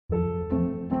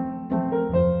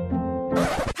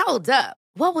Hold up.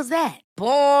 What was that?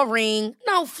 Boring.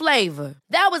 No flavor.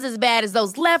 That was as bad as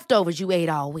those leftovers you ate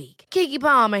all week. Keke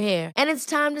Palmer here. And it's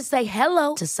time to say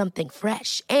hello to something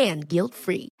fresh and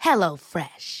guilt-free. Hello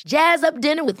Fresh. Jazz up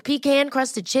dinner with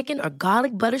pecan-crusted chicken or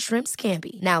garlic butter shrimp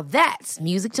scampi. Now that's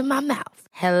music to my mouth.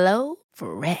 Hello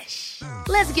Fresh.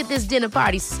 Let's get this dinner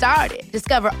party started.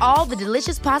 Discover all the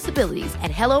delicious possibilities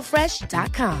at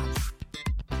hellofresh.com.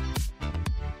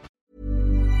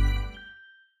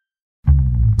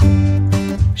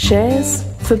 Shares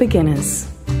for beginners.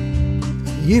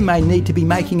 You may need to be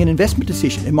making an investment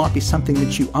decision. It might be something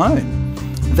that you own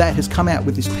that has come out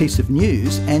with this piece of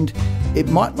news, and it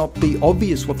might not be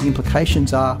obvious what the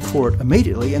implications are for it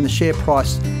immediately, and the share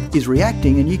price is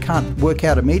reacting, and you can't work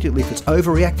out immediately if it's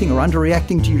overreacting or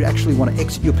underreacting. Do you actually want to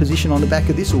exit your position on the back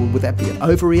of this, or would that be an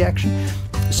overreaction?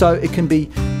 So it can be,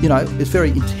 it's very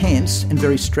intense and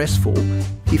very stressful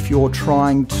if you're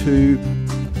trying to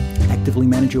actively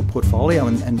manage your portfolio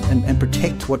and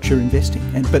protect what you're investing,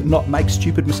 but not make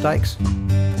stupid mistakes.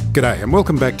 G'day and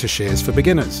welcome back to Shares for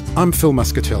Beginners. I'm Phil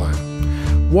Muscatello.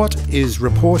 What is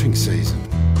reporting season?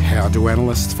 How do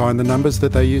analysts find the numbers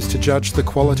that they use to judge the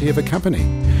quality of a company?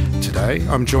 Today,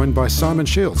 I'm joined by Simon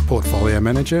Shields, Portfolio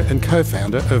Manager and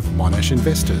co-founder of Monash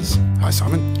Investors. Hi,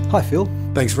 Simon. Hi, Phil.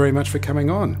 Thanks very much for coming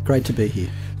on. Great to be here.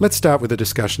 Let's start with a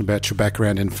discussion about your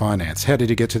background in finance. How did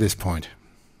you get to this point?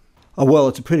 Oh, well,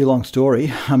 it's a pretty long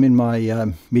story. I'm in my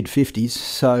mid-50s,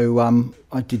 so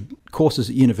I did courses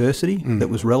at university that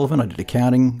was relevant. I did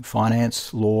accounting,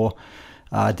 finance, law,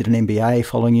 did an MBA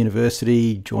following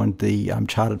university, joined the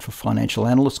Chartered for Financial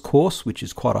Analyst course, which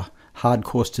is quite a hard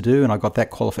course to do, and I got that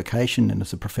qualification, and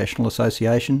it's a professional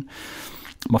association.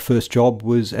 My first job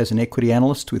was as an equity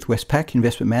analyst with Westpac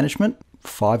Investment Management,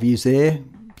 5 years there,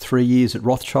 3 years at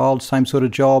Rothschild, same sort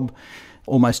of job.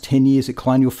 Almost 10 years at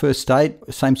Colonial First State,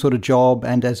 same sort of job,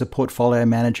 and as a portfolio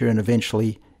manager and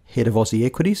eventually head of Aussie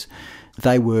Equities.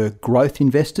 They were growth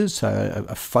investors, so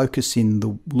a focus in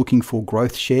the looking for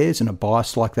growth shares and a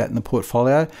bias like that in the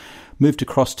portfolio. Moved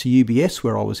across to UBS,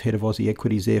 where I was head of Aussie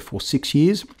Equities there for 6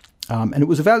 years. And it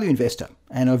was a value investor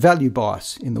and a value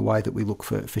bias in the way that we look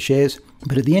for shares.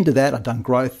 But at the end of that, I'd done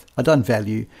growth, I'd done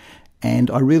value,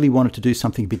 and I really wanted to do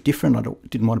something a bit different. I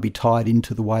didn't want to be tied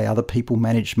into the way other people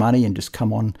manage money and just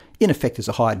come on, in effect, as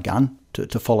a hired gun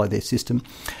to follow their system.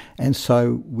 And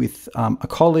so with a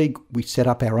colleague, we set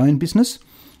up our own business,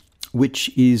 which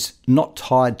is not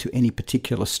tied to any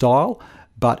particular style,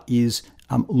 but is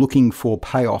looking for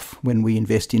payoff when we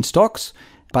invest in stocks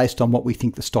based on what we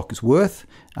think the stock is worth.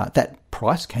 That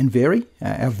price can vary.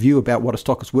 Our view about what a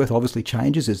stock is worth obviously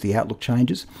changes as the outlook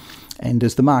changes and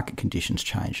as the market conditions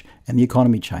change and the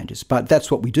economy changes. But that's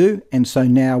what we do. And so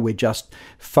now we're just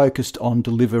focused on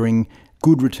delivering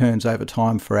good returns over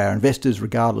time for our investors,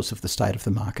 regardless of the state of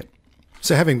the market.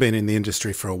 So having been in the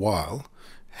industry for a while,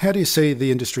 how do you see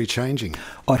the industry changing?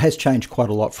 Oh, it has changed quite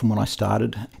a lot from when I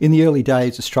started. In the early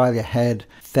days, Australia had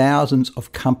thousands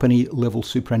of company-level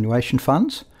superannuation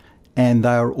funds, and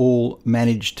they are all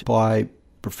managed by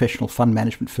professional fund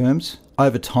management firms.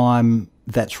 Over time,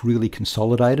 that's really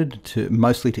consolidated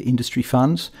mostly to industry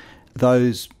funds.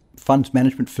 Those funds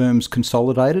management firms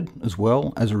consolidated as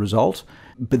well as a result.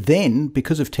 But then,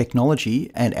 because of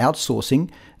technology and outsourcing,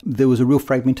 there was a real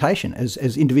fragmentation as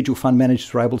individual fund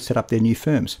managers were able to set up their new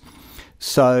firms.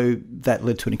 So that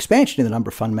led to an expansion in the number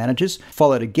of fund managers,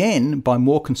 followed again by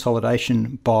more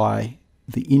consolidation by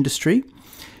the industry.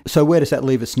 So where does that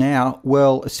leave us now?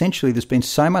 Well, essentially, there's been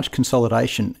so much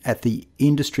consolidation at the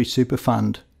industry super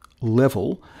fund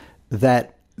level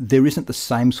that there isn't the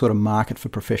same sort of market for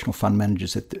professional fund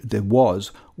managers that there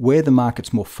was. Where the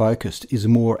market's more focused is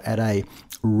more at a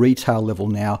retail level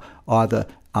now, either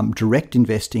direct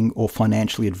investing or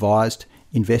financially advised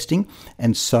investing.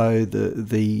 And so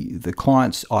the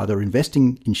clients either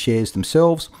investing in shares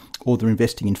themselves, or they're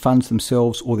investing in funds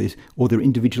themselves, or they're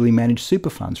individually managed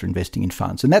super funds are investing in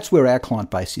funds. And that's where our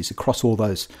client base is across all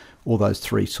those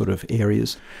three sort of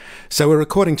areas. So we're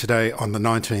recording today on the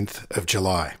 19th of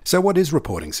July. So what is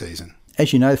reporting season?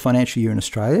 As you know, the financial year in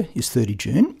Australia is 30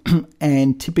 June,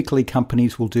 and typically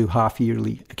companies will do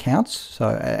half-yearly accounts, so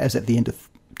as at the end of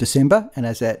December and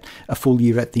as at a full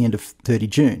year at the end of 30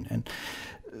 June. And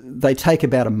they take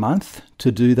about a month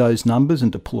to do those numbers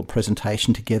and to pull a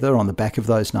presentation together on the back of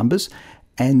those numbers.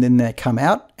 And then they come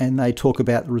out and they talk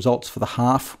about the results for the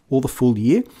half or the full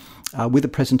year with a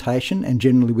presentation and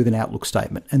generally with an outlook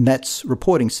statement. And that's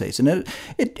reporting season.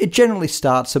 It generally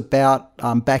starts about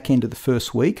back end of the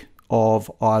first week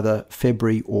of either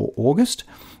February or August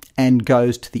and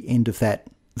goes to the end of that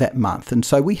month. And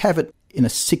so we have it in a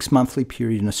 6 monthly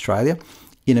period in Australia.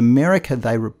 In America,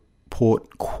 they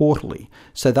report quarterly.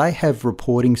 So they have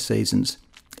reporting seasons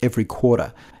every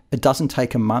quarter. It doesn't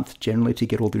take a month generally to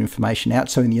get all the information out.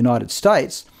 So in the United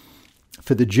States,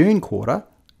 for the June quarter,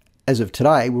 as of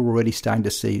today, we're already starting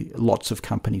to see lots of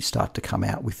companies start to come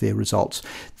out with their results.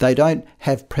 They don't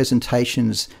have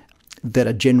presentations that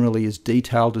are generally as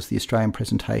detailed as the Australian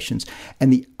presentations.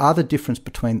 And the other difference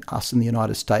between us and the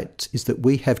United States is that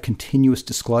we have continuous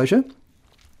disclosure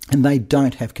and they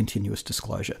don't have continuous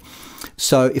disclosure.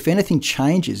 So if anything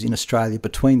changes in Australia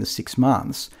between the 6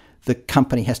 months, the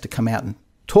company has to come out and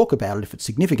talk about it if it's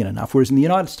significant enough, whereas in the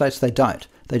United States they don't.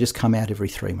 They just come out every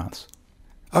 3 months.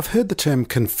 I've heard the term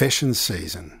confession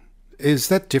season. Is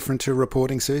that different to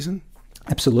reporting season?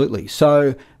 Absolutely.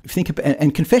 So if you think about,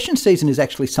 and confession season is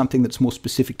actually something that's more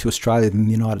specific to Australia than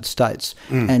the United States,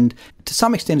 and to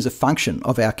some extent is a function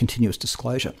of our continuous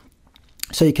disclosure.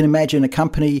 So you can imagine a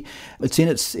company, it's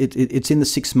in the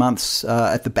 6 months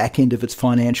at the back end of its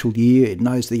financial year. It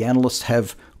knows the analysts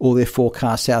have all their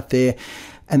forecasts out there.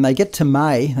 And they get to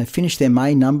May, they finish their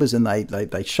May numbers and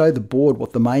they show the board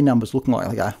what the May numbers look like.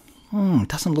 They go, it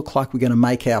doesn't look like we're going to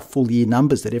make our full year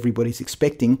numbers that everybody's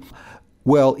expecting.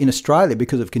 Well, in Australia,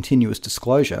 because of continuous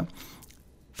disclosure,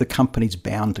 the company's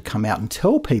bound to come out and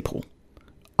tell people,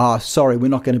 sorry, we're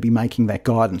not going to be making that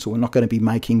guidance, or we're not going to be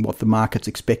making what the market's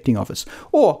expecting of us.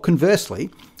 Or conversely,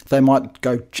 they might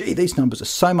go, gee, these numbers are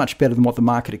so much better than what the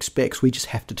market expects. We just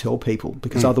have to tell people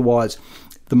because otherwise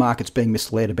the market's being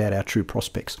misled about our true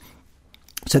prospects.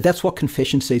 So that's what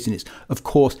confession season is. Of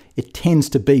course, it tends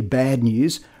to be bad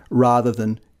news rather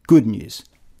than good news.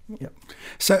 Yep.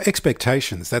 So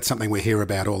expectations, that's something we hear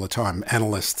about all the time,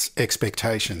 analysts'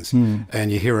 expectations.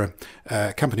 And you hear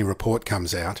a company report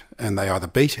comes out and they either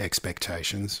beat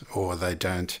expectations or they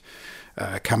don't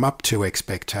come up to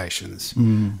expectations.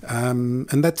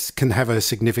 And that can have a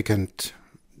significant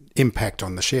impact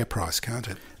on the share price, can't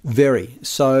it? Very.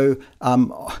 So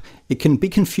it can be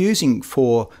confusing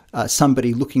for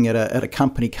somebody looking at a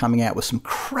company coming out with some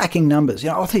cracking numbers.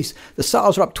 The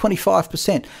sales are up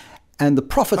 25%. And the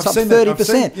profit's up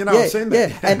 30%. I've seen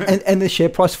that. And the share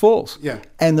price falls. Yeah.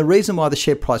 And the reason why the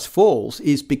share price falls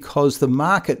is because the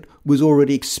market was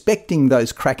already expecting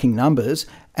those cracking numbers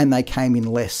and they came in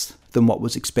less than what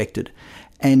was expected.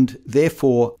 And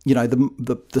therefore,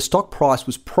 the stock price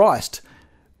was priced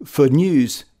for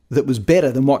news that was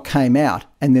better than what came out,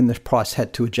 and then the price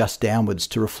had to adjust downwards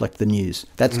to reflect the news.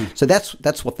 So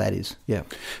that's what that is. Yeah.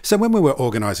 So when we were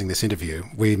organising this interview,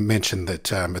 we mentioned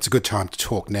that it's a good time to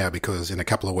talk now because in a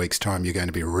couple of weeks' time you're going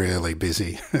to be really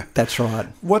busy. That's right.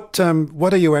 What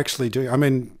are you actually doing? I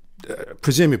mean,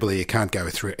 presumably you can't go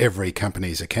through every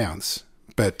company's accounts.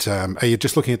 But are you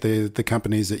just looking at the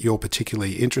companies that you're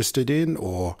particularly interested in,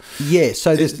 or? Yeah,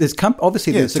 so there's the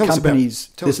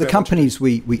companies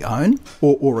we own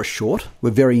or are short.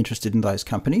 We're very interested in those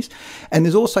companies, and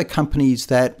there's also companies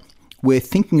that we're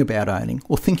thinking about owning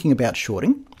or thinking about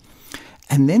shorting,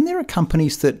 and then there are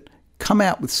companies that come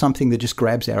out with something that just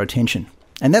grabs our attention.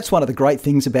 And that's one of the great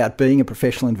things about being a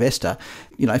professional investor.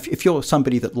 If you're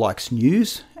somebody that likes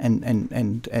news and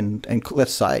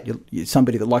let's say you're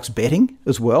somebody that likes betting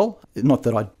as well, not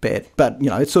that I bet, but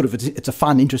it's a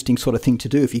fun, interesting sort of thing to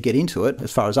do if you get into it.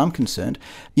 As far as I'm concerned,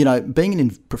 being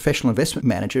a professional investment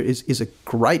manager is a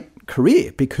great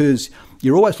career because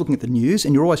you're always looking at the news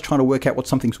and you're always trying to work out what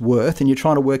something's worth, and you're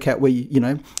trying to work out where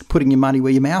putting your money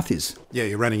where your mouth is. Yeah,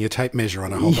 you're running your tape measure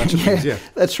on a whole bunch of things. Yeah,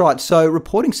 that's right. So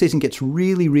reporting season gets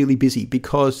really, really busy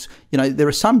because there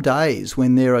are some days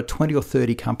when there are 20 or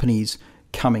 30 companies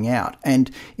coming out, and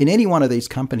in any one of these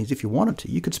companies, if you wanted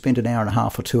to, you could spend an hour and a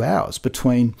half or 2 hours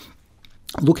between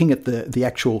looking at the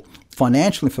actual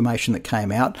financial information that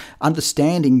came out,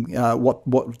 understanding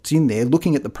what's in there,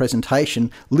 looking at the presentation,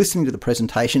 listening to the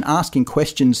presentation, asking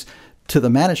questions to the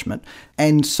management.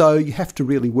 And so you have to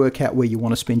really work out where you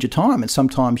want to spend your time. And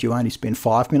sometimes you only spend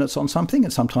 5 minutes on something,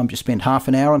 and sometimes you spend half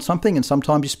an hour on something, and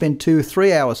sometimes you spend 2 or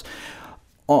 3 hours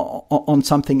on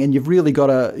something, and you've really got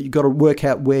to work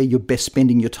out where you're best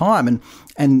spending your time.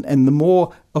 And the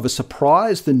more of a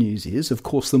surprise the news is, of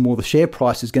course, the more the share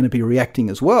price is going to be reacting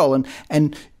as well.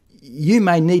 And you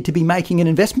may need to be making an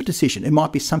investment decision. It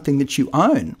might be something that you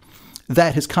own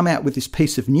that has come out with this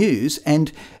piece of news,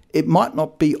 and it might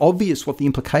not be obvious what the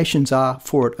implications are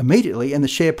for it immediately, and the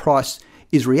share price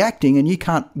is reacting, and you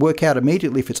can't work out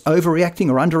immediately if it's overreacting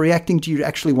or underreacting. Do you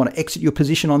actually want to exit your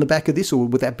position on the back of this, or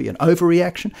would that be an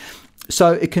overreaction?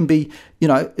 So it can be,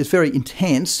 it's very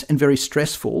intense and very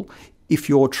stressful if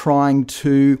you're trying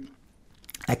to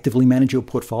actively manage your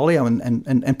portfolio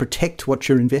and protect what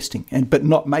you're investing, but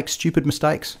not make stupid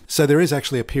mistakes. So there is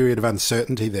actually a period of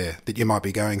uncertainty there that you might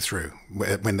be going through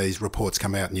when these reports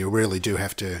come out, and you really do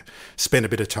have to spend a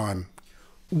bit of time.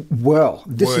 Well,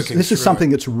 this is something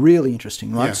that's really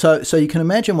interesting, right? Yeah. So you can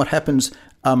imagine what happens.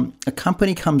 A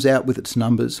company comes out with its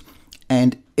numbers,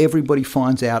 and everybody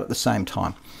finds out at the same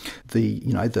time.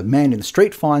 The man in the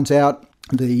street finds out.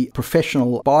 The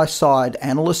professional buy-side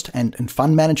analyst and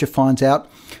fund manager finds out.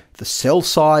 The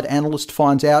sell-side analyst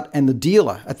finds out, and the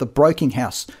dealer at the broking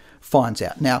house finds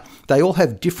out. Now, they all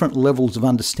have different levels of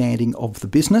understanding of the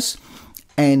business,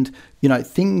 and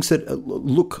things that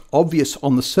look obvious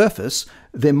on the surface,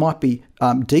 there might be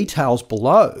details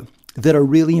below that are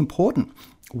really important.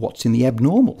 What's in the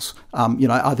abnormals?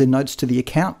 Are there notes to the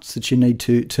accounts that you need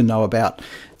to know about?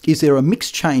 Is there a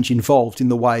mix change involved in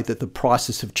the way that the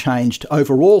prices have changed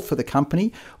overall for the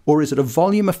company, or is it a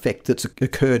volume effect that's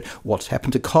occurred? What's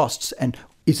happened to costs, and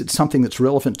is it something that's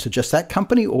relevant to just that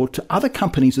company or to other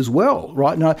companies as well,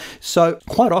 right? No. So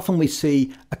quite often we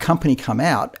see a company come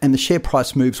out and the share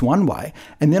price moves one way,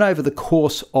 and then over the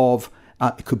course of,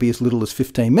 it could be as little as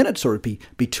 15 minutes or it'd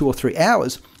be 2 or 3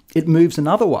 hours, it moves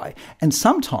another way. And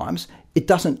sometimes it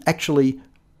doesn't actually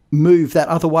move that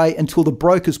other way until the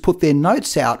brokers put their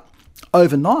notes out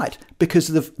overnight, because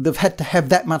they've had to have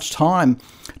that much time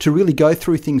to really go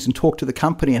through things and talk to the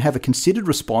company and have a considered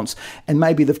response. And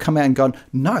maybe they've come out and gone,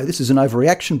 no, this is an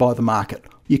overreaction by the market.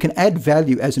 You can add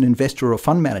value as an investor or a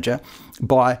fund manager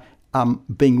by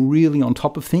being really on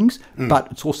top of things,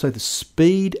 but it's also the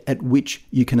speed at which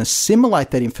you can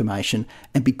assimilate that information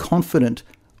and be confident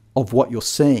of what you're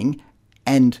seeing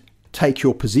and take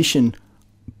your position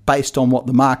based on what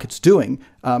the market's doing,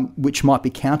 which might be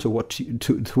counter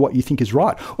to what you think is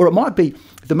right. Or it might be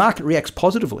the market reacts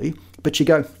positively, but you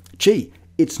go, gee,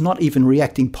 it's not even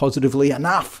reacting positively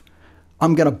enough.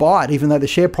 I'm going to buy it, even though the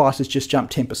share price has just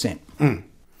jumped 10%.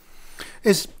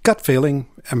 Is gut feeling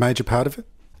a major part of it?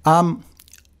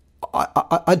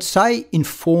 I'd say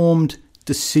informed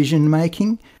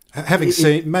decision-making. Having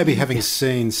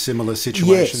seen similar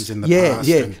situations in the past,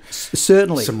 and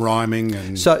certainly some rhyming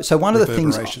and so one of the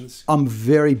things I'm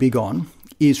very big on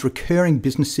is recurring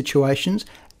business situations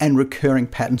and recurring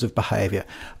patterns of behaviour.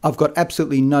 I've got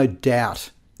absolutely no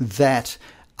doubt that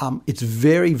it's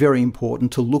very, very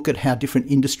important to look at how different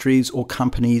industries or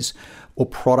companies or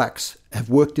products have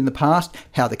worked in the past,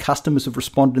 how the customers have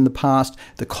responded in the past,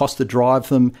 the costs that drive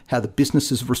them, how the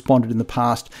businesses have responded in the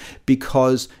past,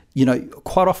 because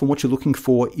quite often what you're looking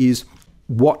for is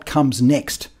what comes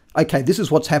next. Okay, this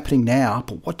is what's happening now,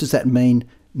 but what does that mean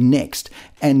next?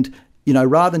 And,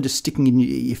 rather than just sticking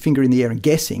your finger in the air and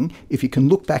guessing, if you can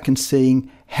look back and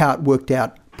seeing how it worked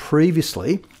out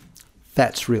previously,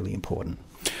 that's really important.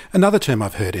 Another term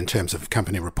I've heard in terms of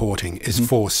company reporting is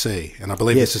 4C, and I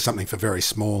believe this is something for very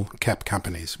small cap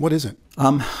companies. What is it?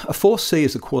 A 4C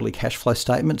is a quarterly cash flow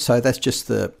statement, so that's just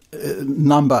the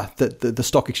number that the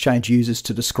stock exchange uses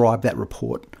to describe that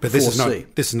report. But this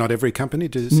is not every company?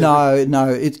 No,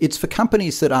 it's for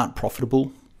companies that aren't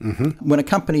profitable. Mm-hmm. When a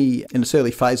company in its early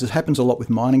phases, happens a lot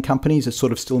with mining companies, it's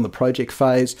sort of still in the project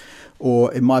phase,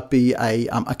 or it might be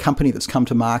a company that's come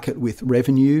to market with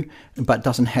revenue but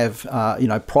doesn't have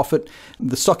profit.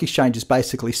 The stock exchange is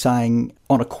basically saying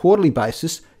on a quarterly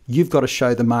basis, you've got to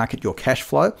show the market your cash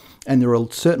flow, and there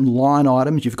are certain line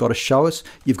items you've got to show us.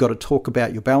 You've got to talk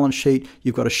about your balance sheet.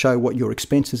 You've got to show what your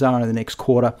expenses are in the next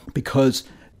quarter, because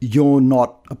you're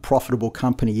not a profitable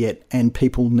company yet, and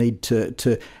people need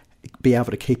to be able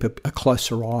to keep a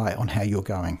closer eye on how you're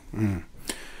going.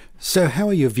 So how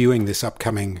are you viewing this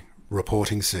upcoming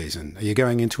reporting season? Are you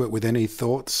going into it with any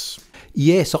thoughts?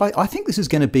 Yes, I think this is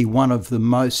going to be one of the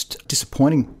most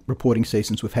disappointing reporting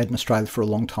seasons we've had in Australia for a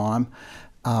long time.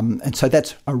 And so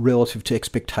that's a relative to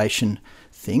expectation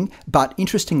thing. But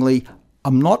interestingly,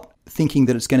 I'm not thinking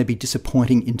that it's going to be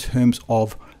disappointing in terms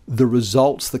of the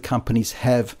results the companies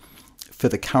have for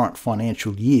the current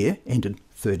financial year, ended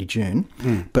 30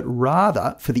 June, but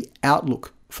rather for the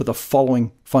outlook for the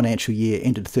following financial year,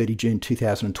 ended 30 June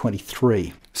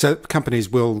 2023. So companies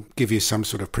will give you some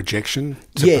sort of projection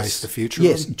to base the future on?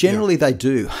 Yes, generally they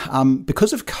do.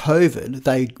 Because of COVID,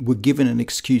 they were given an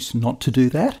excuse not to do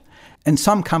that. And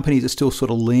some companies are still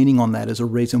sort of leaning on that as a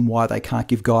reason why they can't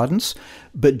give guidance.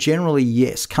 But generally,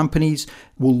 yes, companies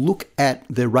will look at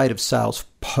their rate of sales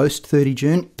post 30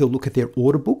 June. They'll look at their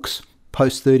order books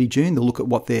post 30 June. They'll look at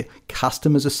what their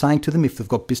customers are saying to them, if they've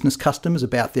got business customers,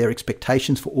 about their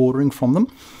expectations for ordering from them.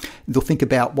 They'll think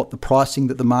about what the pricing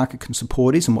that the market can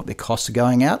support is and what their costs are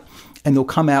going out. And they'll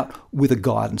come out with a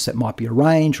guidance that might be a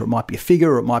range, or it might be a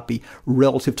figure, or it might be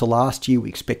relative to last year. We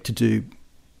expect to do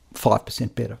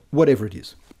 5% better, whatever it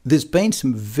is. There's been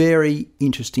some very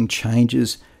interesting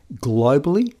changes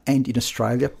globally and in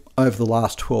Australia over the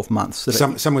last 12 months.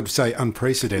 Some would say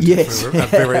unprecedented for a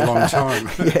very long time.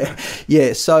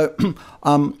 Yeah. So,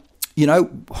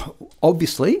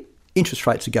 obviously interest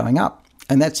rates are going up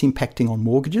and that's impacting on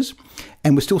mortgages,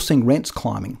 and we're still seeing rents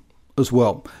climbing as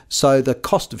well. So the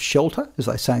cost of shelter, as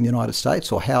they say in the United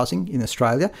States, or housing in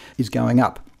Australia, is going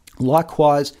up.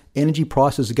 Likewise, energy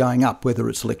prices are going up, whether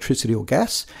it's electricity or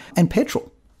gas, and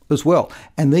petrol as well.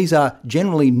 And these are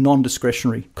generally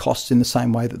non-discretionary costs in the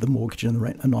same way that the mortgage and the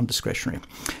rent are non-discretionary.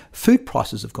 Food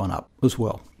prices have gone up as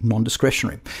well,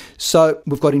 non-discretionary. So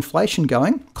we've got inflation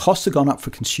going, costs have gone up for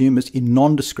consumers in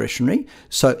non-discretionary,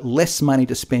 so less money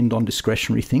to spend on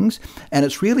discretionary things. And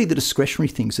it's really the discretionary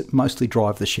things that mostly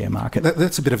drive the share market.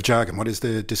 That's a bit of jargon. What is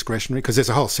the discretionary? Because there's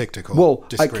a whole sector called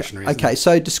discretionary. Okay,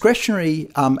 so discretionary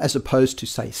as opposed to,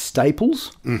 say,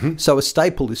 staples. Mm-hmm. So a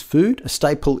staple is food. A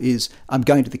staple is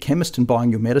going to the chemist and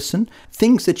buying your medicine.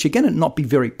 Things that you're going to not be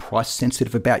very price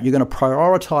sensitive about. You're going to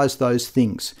prioritise those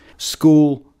things.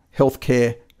 School,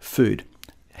 healthcare, food,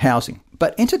 housing.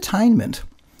 But entertainment,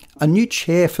 a new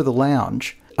chair for the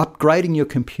lounge, upgrading your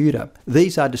computer,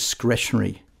 these are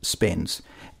discretionary spends.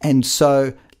 And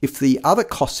so if the other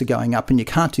costs are going up and you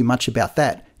can't do much about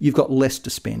that, you've got less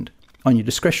to spend on your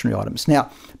discretionary items.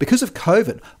 Now, because of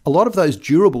COVID, a lot of those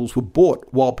durables were bought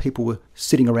while people were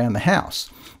sitting around the house,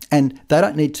 and they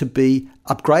don't need to be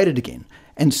upgraded again.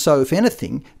 And so, if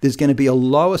anything, there's going to be a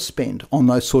lower spend on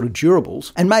those sort of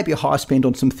durables and maybe a higher spend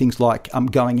on some things like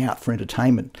going out for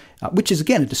entertainment, which is,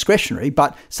 again, a discretionary,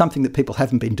 but something that people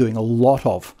haven't been doing a lot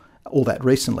of all that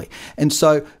recently. And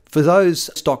so, for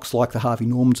those stocks like the Harvey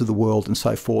Normans of the world and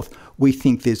so forth, we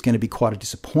think there's going to be quite a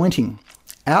disappointing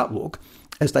outlook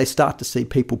as they start to see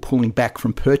people pulling back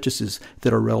from purchases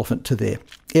that are relevant to their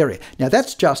area. Now,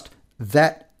 that's just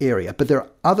that area, but there are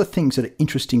other things that are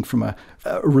interesting from a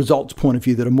results point of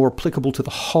view that are more applicable to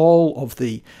the whole of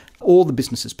all the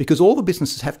businesses, because all the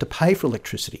businesses have to pay for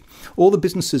electricity. All the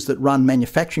businesses that run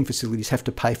manufacturing facilities have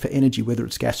to pay for energy, whether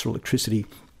it's gas or electricity,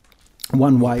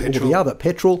 one way or the other.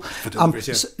 Petrol.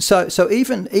 So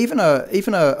even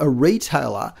a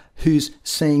retailer who's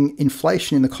seeing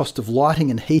inflation in the cost of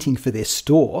lighting and heating for their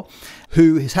store,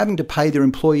 who is having to pay their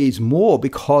employees more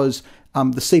because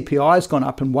the CPI has gone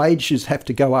up and wages have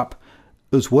to go up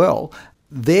as well,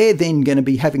 they're then going to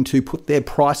be having to put their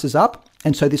prices up.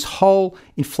 And so this whole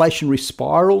inflationary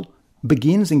spiral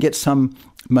begins and gets some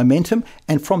momentum.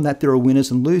 And from that, there are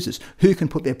winners and losers. Who can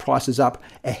put their prices up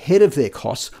ahead of their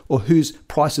costs, or whose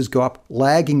prices go up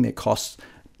lagging their costs,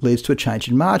 leads to a change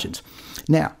in margins.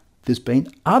 Now, there's been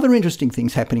other interesting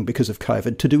things happening because of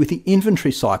COVID to do with the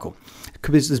inventory cycle,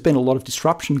 because there's been a lot of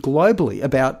disruption globally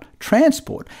about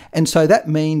transport. And so that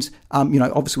means,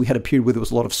 obviously we had a period where there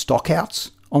was a lot of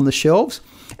stockouts on the shelves.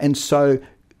 And so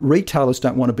retailers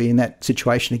don't want to be in that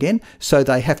situation again. So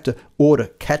they have to order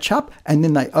catch up, and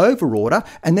then they overorder,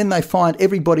 and then they find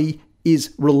everybody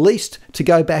is released to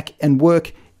go back and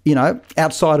work,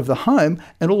 outside of the home.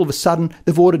 And all of a sudden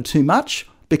they've ordered too much,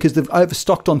 because they've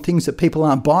overstocked on things that people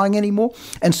aren't buying anymore.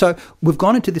 And so we've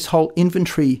gone into this whole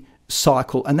inventory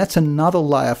cycle, and that's another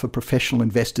layer for professional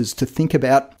investors to think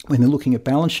about when they're looking at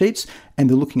balance sheets and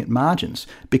they're looking at margins.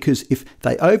 Because if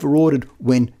they overordered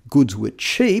when goods were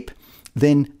cheap,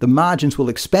 then the margins will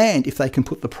expand if they can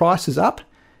put the prices up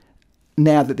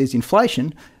now that there's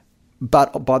inflation.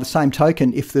 But by the same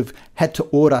token, if they've had to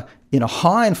order in a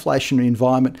high inflationary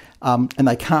environment and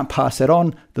they can't pass that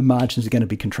on, the margins are going to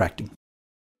be contracting.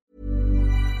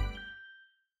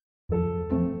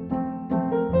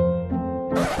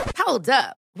 Hold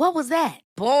up. What was that?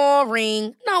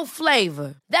 Boring. No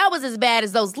flavor. That was as bad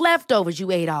as those leftovers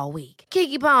you ate all week.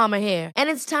 Keke Palmer here. And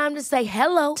it's time to say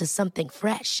hello to something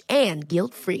fresh and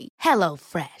guilt-free. Hello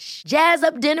Fresh. Jazz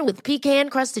up dinner with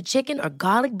pecan-crusted chicken or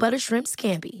garlic butter shrimp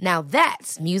scampi. Now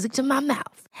that's music to my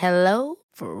mouth. Hello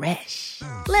Fresh.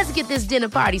 Let's get this dinner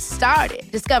party started.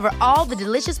 Discover all the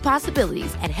delicious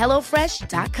possibilities at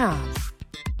HelloFresh.com.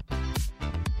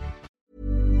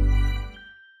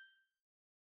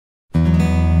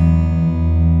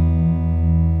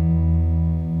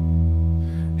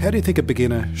 How do you think a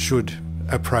beginner should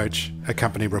approach a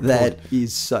company report? That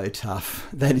is so tough.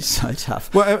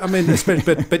 Well, I mean,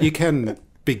 but you can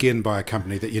begin by a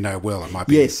company that you know well. It might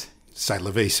be, say,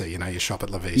 Lovisa. You shop at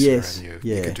Lovisa, and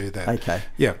you could do that. Okay.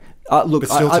 Yeah. Look,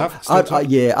 but still tough?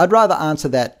 I'd rather answer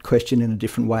that question in a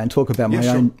different way and talk about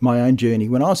my own journey.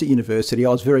 When I was at university, I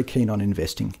was very keen on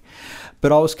investing,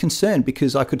 but I was concerned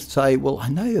because I could say, well, I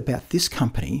know about this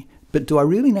company, but do I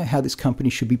really know how this company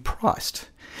should be priced?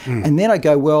 And then I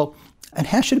go, well, And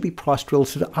how should it be priced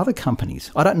relative to other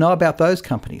companies? I don't know about those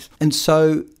companies. And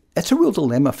so it's a real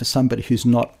dilemma for somebody who's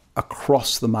not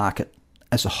across the market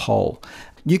as a whole.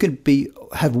 You could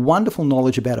have wonderful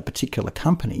knowledge about a particular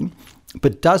company,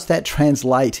 but does that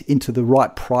translate into the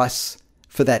right price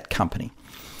for that company?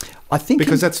 I think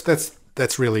because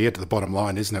that's really it, the bottom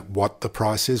line, isn't it? What the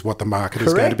price is, what the market Correct.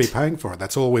 is going to be paying for it.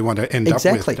 That's all we want to end up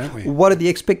with, don't we? What are the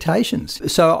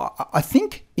expectations? So I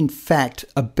think, in fact,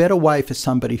 a better way for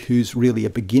somebody who's really a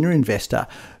beginner investor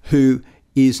who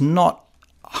is not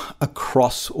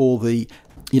across all the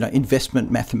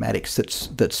investment mathematics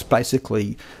that's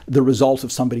basically the result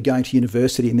of somebody going to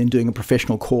university and then doing a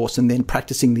professional course and then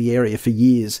practicing the area for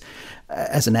years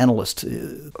as an analyst.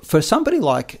 For somebody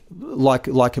like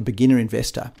a beginner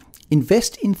investor,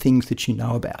 invest in things that you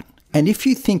know about. And if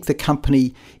you think the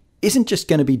company isn't just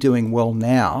going to be doing well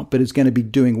now, but is going to be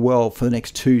doing well for the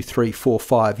next 2, 3, 4,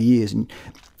 5 years, and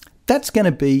that's going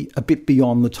to be a bit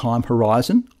beyond the time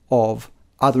horizon of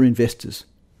other investors.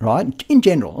 Right? In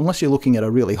general, unless you're looking at a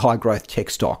really high growth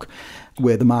tech stock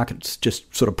where the market's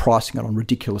just sort of pricing it on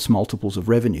ridiculous multiples of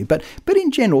revenue. But in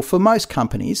general, for most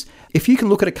companies, if you can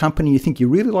look at a company and you think you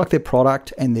really like their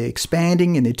product and they're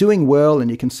expanding and they're doing well and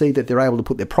you can see that they're able to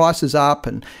put their prices up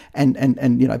and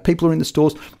people are in the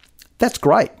stores, that's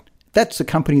great. That's a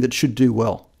company that should do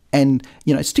well. And,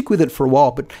 stick with it for a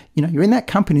while. But, you're in that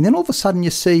company and then all of a sudden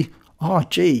you see, oh,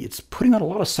 gee, it's putting on a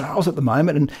lot of sales at the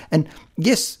moment. And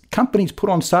yes, companies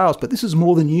put on sales, but this is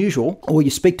more than usual. Or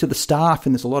you speak to the staff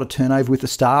and there's a lot of turnover with the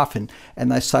staff and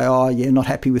they say, oh, yeah, not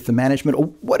happy with the management or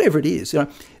whatever it is.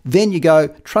 Then you go,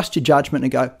 trust your judgment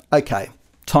and go, okay,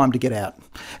 time to get out.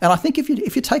 And I think if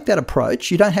you take that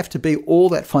approach, you don't have to be all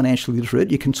that financially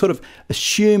literate. You can sort of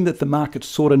assume that the market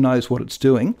sort of knows what it's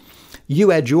doing.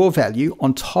 You add your value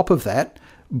on top of that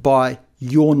by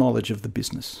your knowledge of the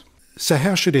business. So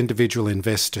how should individual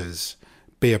investors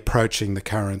be approaching the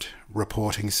current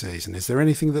reporting season? Is there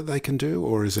anything that they can do,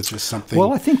 or is it just something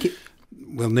I think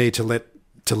we'll need to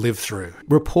live through?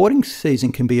 Reporting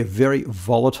season can be a very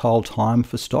volatile time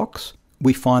for stocks.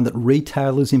 We find that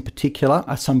retailers in particular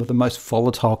are some of the most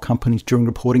volatile companies during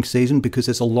reporting season because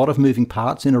there's a lot of moving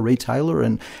parts in a retailer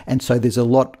and so there's a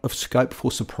lot of scope for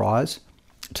surprise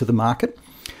to the market.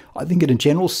 I think in a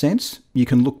general sense, you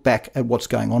can look back at what's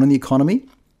going on in the economy,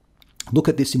 look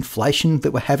at this inflation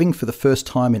that we're having for the first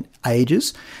time in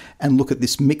ages, and look at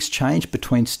this mixed change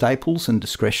between staples and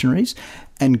discretionaries,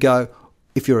 and go,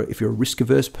 if you're a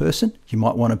risk-averse person, you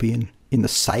might want to be in the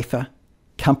safer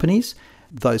companies,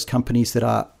 those companies that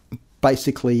are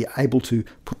basically able to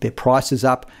put their prices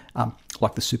up,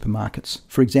 like the supermarkets,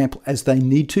 for example, as they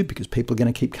need to because people are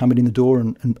going to keep coming in the door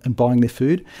and buying their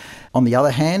food. On the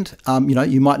other hand,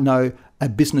 you might know a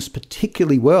business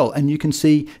particularly well and you can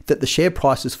see that the share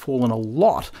price has fallen a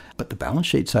lot, but the balance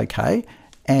sheet's okay.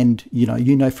 And, you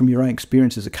know from your own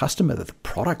experience as a customer that the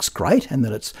product's great and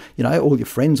that it's, all your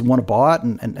friends want to buy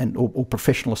it or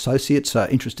professional associates are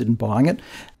interested in buying it.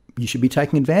 You should be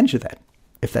taking advantage of that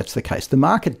if that's the case. The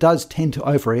market does tend to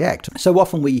overreact. So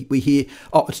often we hear,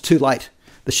 oh, it's too late.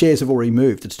 The shares have already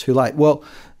moved. It's too late. Well,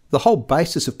 the whole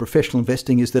basis of professional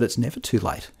investing is that it's never too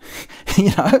late.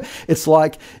 It's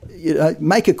like,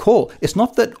 make a call. It's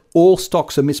not that all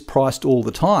stocks are mispriced all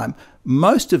the time.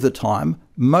 Most of the time,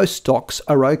 most stocks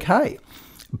are okay.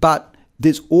 But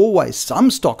there's always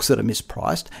some stocks that are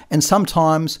mispriced, and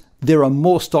sometimes there are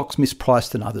more stocks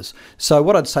mispriced than others. So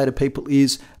what I'd say to people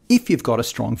is, if you've got a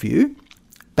strong view,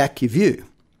 back your view.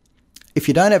 If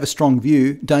you don't have a strong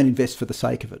view, don't invest for the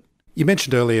sake of it. You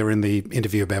mentioned earlier in the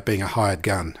interview about being a hired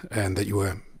gun and that you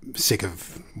were sick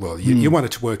of, you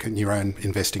wanted to work in your own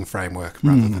investing framework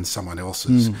rather than someone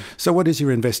else's. So what is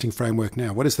your investing framework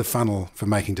now? What is the funnel for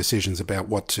making decisions about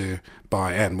what to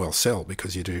buy and, sell,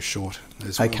 because you do short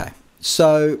as well? Okay.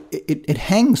 So it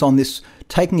hangs on this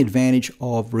taking advantage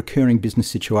of recurring business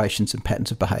situations and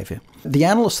patterns of behaviour. The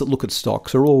analysts that look at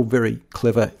stocks are all very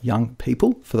clever young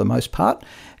people for the most part,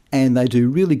 and they do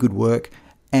really good work.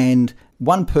 And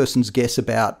one person's guess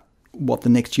about what the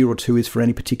next year or two is for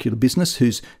any particular business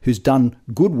who's done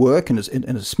good work and is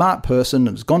a smart person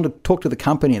and has gone to talk to the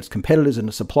company and its competitors and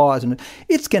its suppliers, and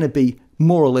it's going to be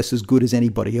more or less as good as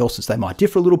anybody else's. They might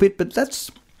differ a little bit, but that's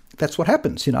what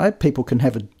happens. People can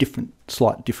have a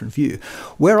slight different view.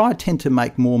 Where I tend to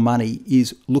make more money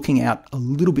is looking out a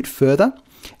little bit further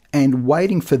and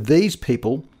waiting for these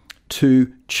people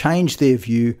to change their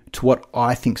view to what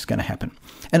I think is going to happen.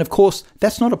 And of course,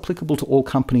 that's not applicable to all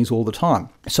companies all the time.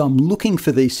 So I'm looking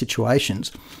for these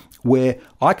situations where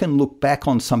I can look back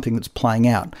on something that's playing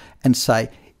out and say,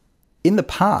 in the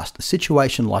past, a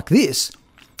situation like this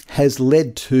has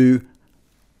led to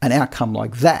an outcome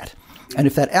like that. And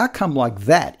if that outcome like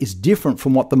that is different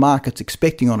from what the market's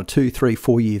expecting on a 2, 3,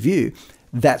 4 year view,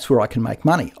 that's where I can make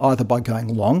money, either by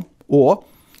going long or,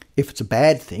 if it's a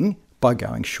bad thing, by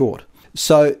going short.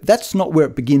 So that's not where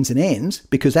it begins and ends,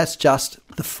 because that's just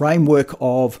the framework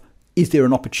of, is there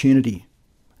an opportunity?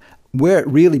 Where it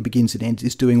really begins and ends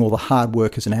is doing all the hard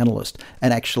work as an analyst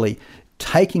and actually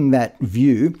taking that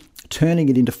view, turning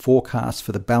it into forecasts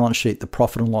for the balance sheet, the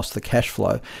profit and loss, the cash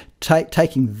flow,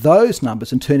 taking those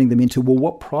numbers and turning them into, well,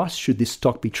 what price should this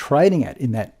stock be trading at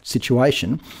in that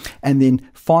situation? And then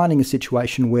finding a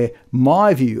situation where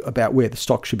my view about where the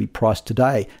stock should be priced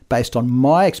today, based on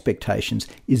my expectations,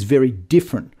 is very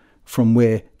different from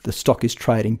where the stock is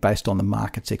trading based on the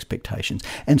market's expectations.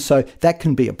 And so that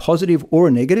can be a positive or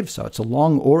a negative, so it's a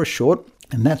long or a short,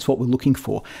 and that's what we're looking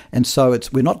for. And so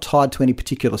we're not tied to any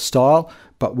particular style,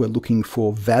 but we're looking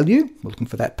for value. We're looking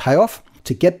for that payoff.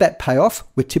 To get that payoff,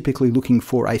 we're typically looking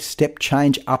for a step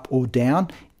change up or down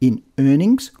in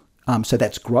earnings. So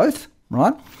that's growth,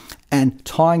 right? And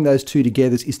tying those two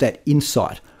together is that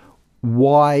insight.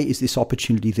 Why is this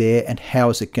opportunity there, and how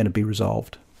is it going to be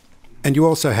resolved? And you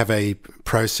also have a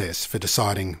process for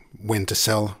deciding when to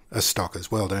sell a stock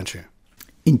as well, don't you?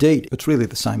 Indeed. It's really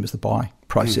the same as the buy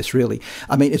process, really.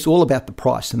 I mean, it's all about the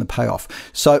price and the payoff.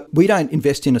 So we don't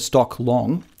invest in a stock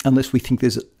long unless we think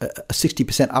there's a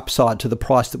 60% upside to the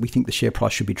price that we think the share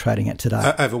price should be trading at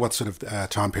today. Over what sort of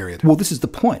time period? Well, this is the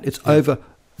point. It's over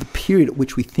the period at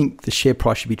which we think the share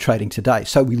price should be trading today.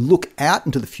 So we look out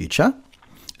into the future.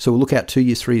 So we'll look out 2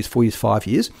 years, 3 years, 4 years, 5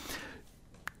 years,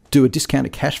 do a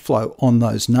discounted cash flow on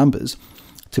those numbers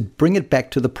to bring it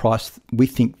back to the price we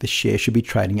think the share should be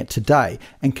trading at today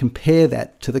and compare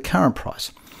that to the current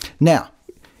price. Now,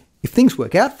 if things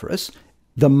work out for us,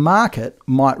 the market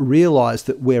might realise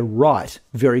that we're right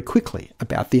very quickly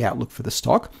about the outlook for the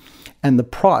stock, and the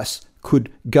price could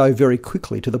go very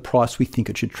quickly to the price we think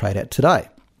it should trade at today.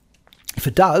 If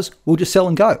it does, we'll just sell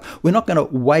and go. We're not going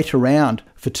to wait around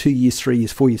for 2 years, 3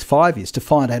 years, 4 years, 5 years to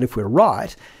find out if we're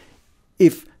right.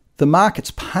 If the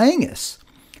market's paying us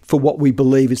for what we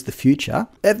believe is the future,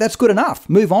 that's good enough.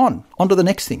 Move on to the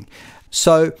next thing.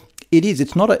 So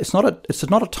it's not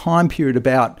a time period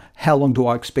about how long do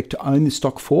I expect to own this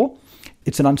stock for.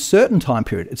 It's an uncertain time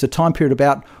period. It's a time period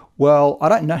about, well, I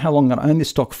don't know how long I'm going to own this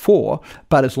stock for,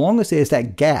 but as long as there's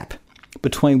that gap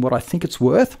between what I think it's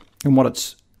worth and what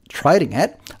it's trading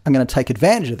at, I'm going to take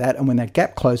advantage of that. And when that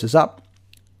gap closes up,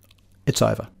 it's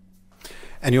over.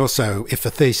 And you also, if the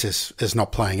thesis is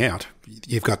not playing out,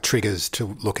 you've got triggers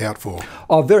to look out for.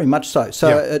 Oh, very much so.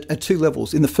 So at two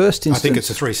levels. In the first instance... I think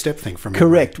it's a 3-step thing from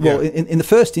correct. Well, in the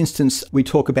first instance, we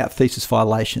talk about thesis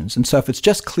violations. And so if it's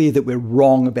just clear that we're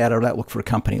wrong about our outlook for a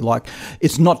company, like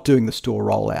it's not doing the store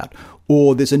rollout,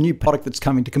 or there's a new product that's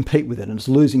coming to compete with it and it's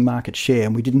losing market share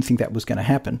and we didn't think that was going to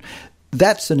happen,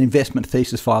 that's an investment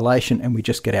thesis violation and we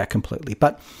just get out completely.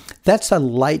 But that's a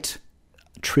late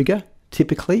trigger,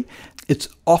 typically. It's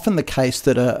often the case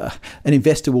that an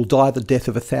investor will die the death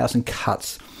of 1,000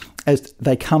 cuts as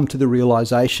they come to the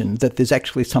realisation that there's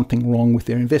actually something wrong with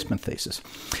their investment thesis.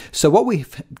 So what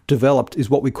we've developed is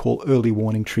what we call early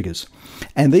warning triggers.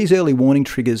 And these early warning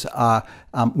triggers are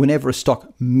whenever a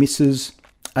stock misses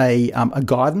a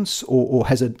guidance or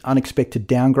has an unexpected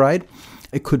downgrade.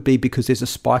 It could be because there's a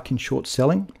spike in short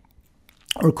selling.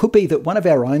 Or it could be that one of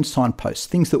our own signposts,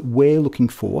 things that we're looking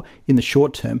for in the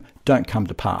short term, don't come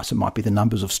to pass. It might be the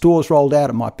numbers of stores rolled out.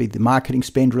 It might be the marketing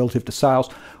spend relative to sales,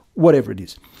 whatever it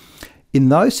is. In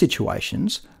those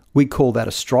situations, we call that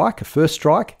a strike, a first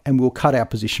strike, and we'll cut our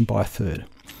position by a third.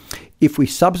 If we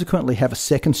subsequently have a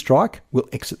second strike, we'll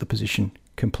exit the position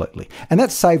completely. And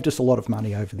that's saved us a lot of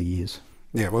money over the years.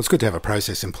 Yeah, well, it's good to have a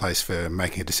process in place for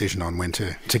making a decision on when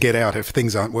to get out if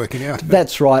things aren't working out.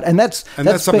 That's right. And that's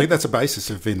a basis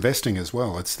of investing as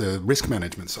well. It's the risk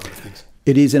management side of things.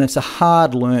 It is, and it's a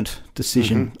hard-learnt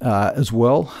decision as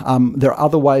well. There are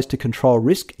other ways to control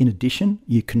risk. In addition,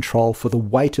 you control for the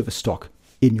weight of a stock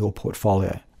in your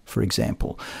portfolio, for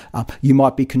example. You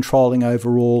might be controlling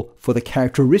overall for the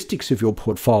characteristics of your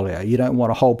portfolio. You don't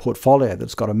want a whole portfolio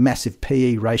that's got a massive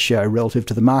PE ratio relative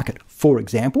to the market, for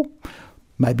example.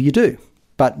 Maybe you do,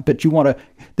 but you want to.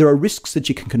 There are risks that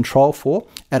you can control for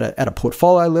at a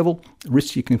portfolio level,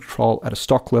 risks you can control at a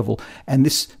stock level, and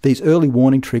these early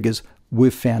warning triggers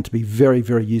we've found to be very,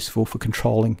 very useful for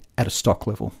controlling at a stock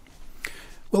level.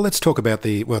 Well, let's talk about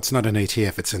it's not an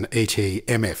ETF, it's an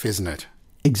ETMF, isn't it?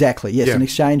 Exactly, yes, Yeah. an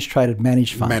exchange-traded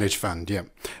managed fund. Managed fund, yeah.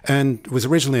 And it was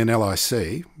originally an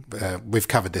LIC. We've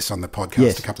covered this on the podcast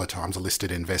Yes. a couple of times, a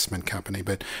listed investment company,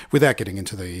 but without getting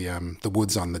into the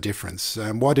woods on the difference,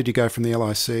 why did you go from the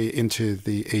LIC into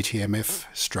the ETMF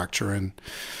structure? And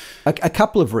A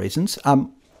couple of reasons.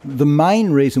 The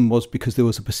main reason was because there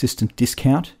was a persistent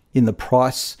discount in the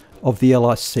price of the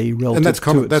LIC relative and that's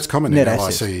common. to That's its common net in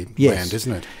assets. LIC Yes. land,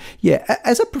 isn't it? Yeah,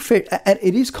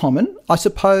 it is common, I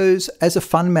suppose, as a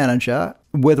fund manager,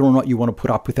 whether or not you want to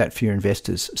put up with that for your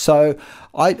investors. So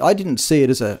I didn't see it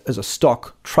as a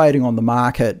stock trading on the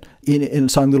market in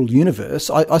its own little universe.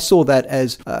 I saw that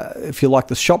as, if you like,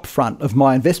 the shop front of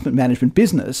my investment management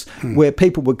business, where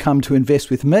people would come to invest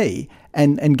with me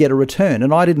and get a return.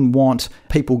 And I didn't want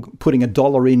people putting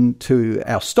 $1 into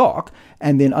our stock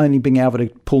and then only being able to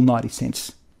pull 90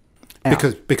 cents out.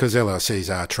 Because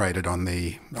LICs are traded on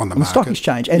the market. On the stock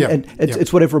exchange. And, Yep, and it's, yep.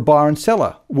 it's whatever a buyer and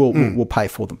seller will pay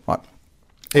for them. Right.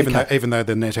 Even though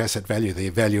the net asset value, the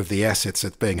value of the assets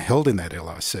that's being held in that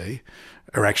LIC,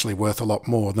 are actually worth a lot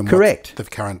more than Correct. what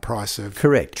the current price of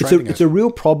Correct. trading It's a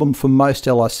real problem for most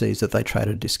LICs that they trade at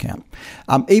a discount.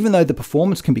 Even though the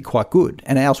performance can be quite good,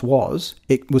 and ours was,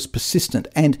 it was persistent,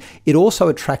 and it also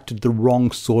attracted the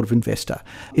wrong sort of investor.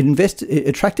 It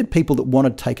attracted people that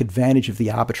wanted to take advantage of the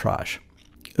arbitrage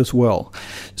as well.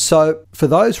 So for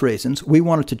those reasons, we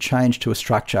wanted to change to a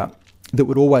structure that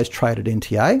would always trade at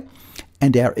NTA,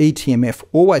 and our ETMF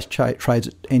always trades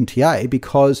at NTA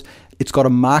because it's got a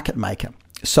market maker.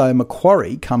 So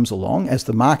Macquarie comes along as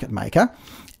the market maker,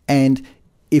 and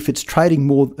if it's trading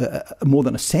more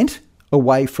than a cent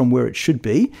away from where it should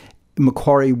be,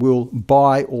 Macquarie will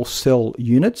buy or sell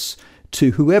units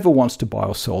to whoever wants to buy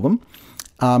or sell them,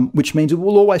 which means it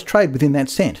will always trade within that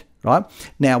cent, right?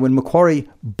 Now, when Macquarie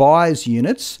buys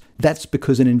units, that's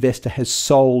because an investor has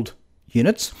sold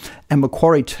units, and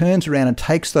Macquarie turns around and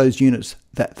takes those units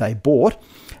that they bought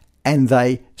and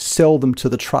they sell them to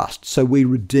the trust. So we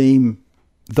redeem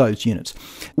those units.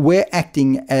 We're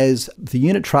acting as the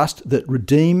unit trust that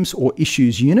redeems or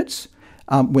issues units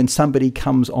when somebody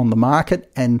comes on the market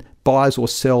and buys or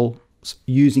sells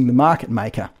using the market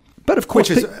maker. But of course,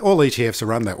 Which is all ETFs are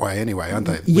run that way anyway, aren't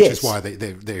they? Which Yes. is why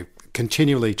they're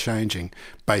continually changing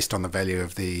based on the value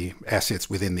of the assets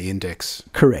within the index.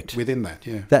 correct. Within that,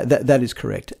 yeah. That is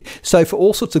correct. So for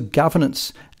all sorts of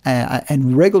governance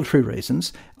and regulatory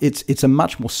reasons, it's a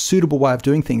much more suitable way of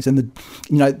doing things. And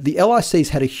the LICs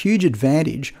had a huge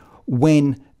advantage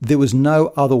when there was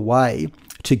no other way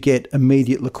to get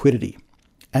immediate liquidity.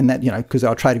 And that, because they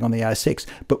were trading on the ASX.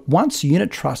 But once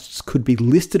unit trusts could be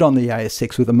listed on the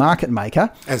ASX with a market maker,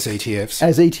 As ETFs.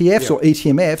 as ETFs or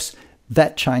ETMFs,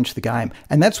 that changed the game.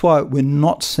 And that's why we're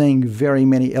not seeing very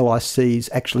many LICs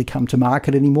actually come to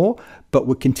market anymore, but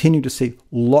we're continuing to see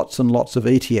lots and lots of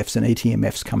ETFs and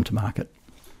ETMFs come to market.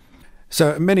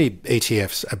 So many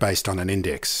ETFs are based on an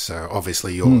index. So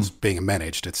obviously yours being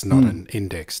managed, it's not an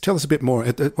index. Tell us a bit more.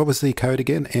 What was the code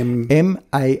again?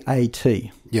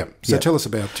 MAAT. Yeah. So tell us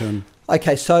about...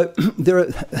 Okay, so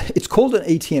it's called an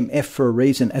ETMF for a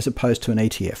reason as opposed to an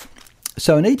ETF.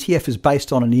 So an ETF is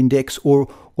based on an index or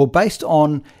based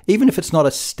on, even if it's not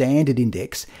a standard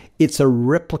index, it's a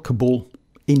replicable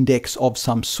index of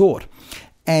some sort.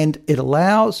 And it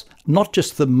allows not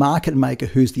just the market maker,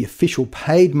 who's the official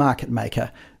paid market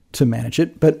maker, to manage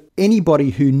it, but anybody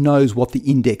who knows what the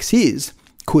index is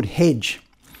could hedge.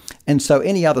 And so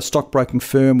any other stockbroking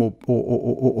firm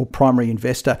or primary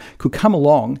investor could come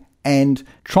along and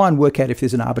try and work out if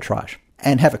there's an arbitrage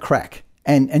and have a crack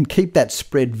and keep that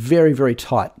spread very, very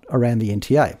tight around the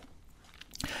NTA.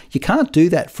 You can't do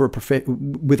that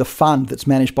with a fund that's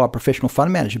managed by a professional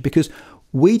fund manager because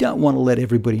we don't want to let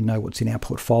everybody know what's in our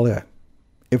portfolio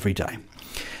every day.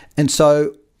 And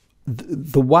so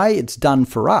the way it's done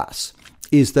for us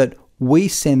is that we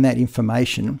send that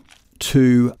information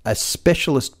to a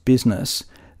specialist business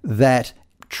that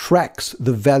tracks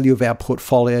the value of our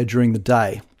portfolio during the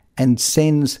day and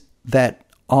sends that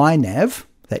INAV,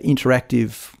 that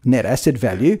interactive net asset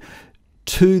value,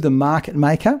 to the market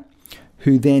maker,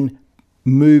 who then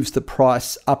moves the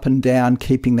price up and down,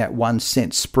 keeping that 1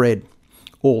 cent spread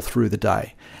all through the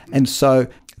day. And so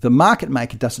the market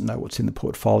maker doesn't know what's in the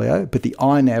portfolio, but the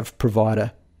INAV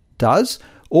provider does.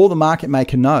 All the market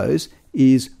maker knows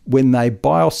is when they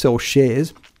buy or sell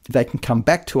shares, they can come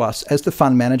back to us as the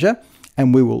fund manager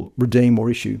and we will redeem or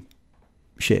issue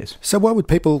shares. So why would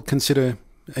people consider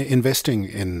investing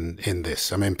in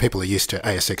this? I mean, people are used to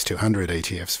ASX 200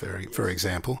 ETFs, for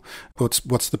example.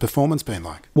 What's the performance been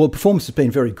like? Well, performance has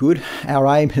been very good. Our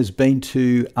aim has been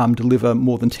to deliver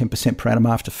more than 10% per annum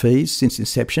after fees since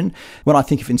inception. When I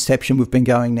think of inception, we've been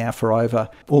going now for over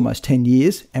almost 10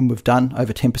 years, and we've done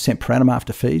over 10% per annum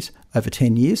after fees over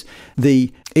 10 years.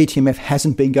 The ETMF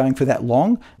hasn't been going for that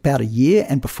long, about a year,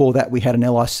 and before that we had an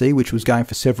LIC which was going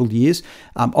for several years.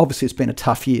 Obviously it's been a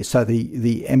tough year, so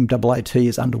the MAAT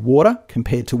is underwater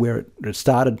compared to where it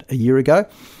started a year ago,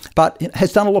 but it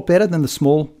has done a lot better than the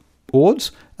small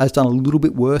ords, has done a little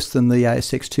bit worse than the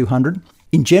ASX 200.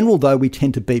 In general though, we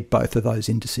tend to beat both of those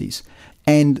indices,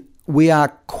 and we are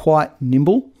quite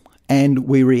nimble and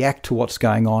we react to what's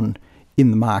going on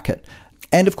in the market.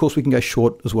 And of course, we can go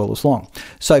short as well as long.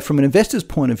 So from an investor's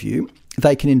point of view,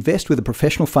 they can invest with a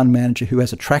professional fund manager who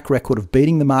has a track record of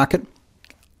beating the market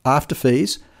after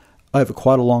fees over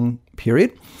quite a long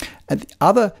period. And the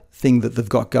other thing that they've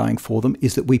got going for them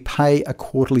is that we pay a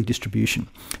quarterly distribution.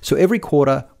 So every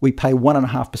quarter, we pay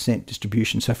 1.5%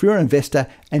 distribution. So if you're an investor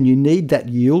and you need that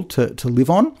yield to live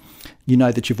on, you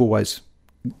know that you've always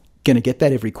going to get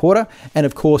that every quarter. And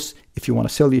of course, if you want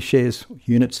to sell your shares,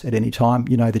 units at any time,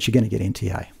 you know that you're going to get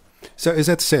NTA. So is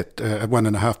that set at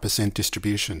 1.5%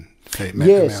 distribution?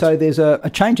 Yeah, so there's a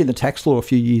change in the tax law a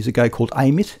few years ago called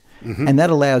AMIT, and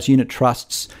that allows unit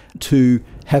trusts to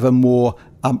have a more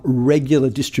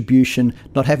regular distribution,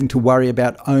 not having to worry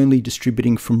about only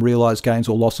distributing from realised gains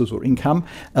or losses or income.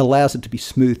 It allows it to be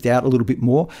smoothed out a little bit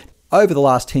more. Over the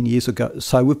last 10 years ago,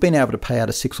 so we've been able to pay out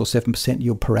a 6 or 7%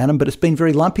 yield per annum, but it's been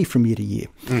very lumpy from year to year.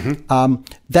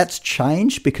 That's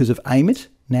changed because of AMIT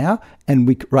now, and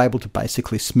we were able to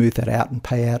basically smooth that out and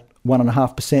pay out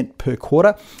 1.5% per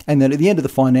quarter. And then at the end of the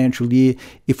financial year,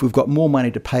 if we've got more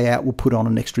money to pay out, we'll put on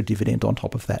an extra dividend on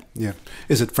top of that. Yeah.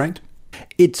 Is it franked?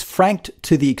 It's franked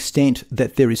to the extent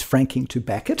that there is franking to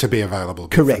back it. To be available.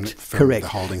 Correct. The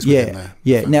holdings within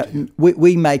the fund. Now,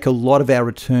 we make a lot of our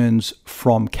returns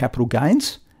from capital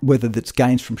gains, whether that's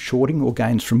gains from shorting or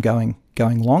gains from going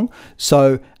long.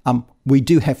 So we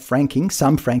do have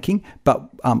some franking, but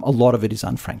a lot of it is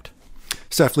unfranked.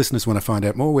 So if listeners want to find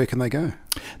out more, where can they go?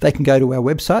 They can go to our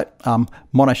website,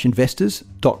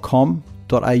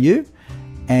 monashinvestors.com.au.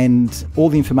 And all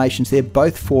the information's there,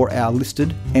 both for our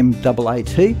listed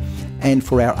MAAT and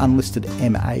for our unlisted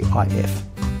MAIF.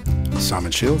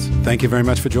 Simon Shields, thank you very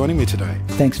much for joining me today.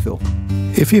 Thanks, Phil.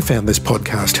 If you found this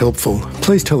podcast helpful,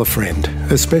 please tell a friend,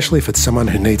 especially if it's someone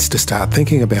who needs to start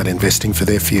thinking about investing for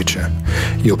their future.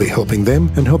 You'll be helping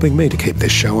them and helping me to keep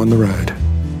this show on the road.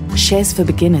 Shares for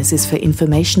Beginners is for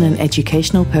information and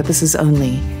educational purposes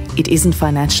only. It isn't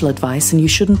financial advice, and you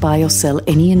shouldn't buy or sell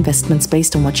any investments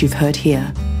based on what you've heard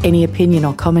here. Any opinion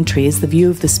or commentary is the view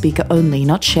of the speaker only,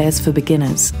 not Shares for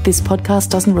Beginners. This podcast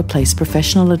doesn't replace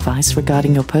professional advice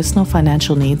regarding your personal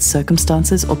financial needs,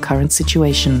 circumstances, or current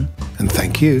situation. And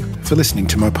thank you for listening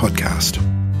to my podcast.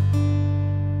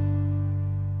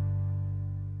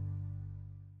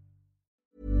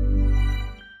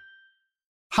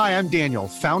 Hi, I'm Daniel,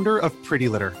 founder of Pretty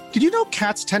Litter. Did you know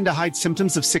cats tend to hide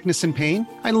symptoms of sickness and pain?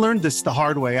 I learned this the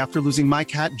hard way after losing my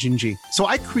cat, Gingy. So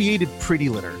I created Pretty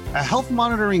Litter, a health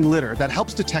monitoring litter that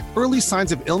helps detect early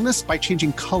signs of illness by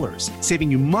changing colors, saving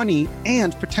you money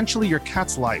and potentially your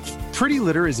cat's life. Pretty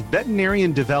Litter is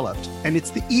veterinarian developed, and it's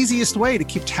the easiest way to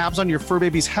keep tabs on your fur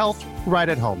baby's health right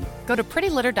at home. Go to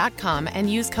prettylitter.com and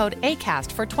use code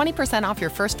ACAST for 20% off your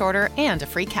first order and a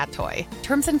free cat toy.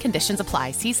 Terms and conditions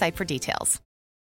apply. See site for details.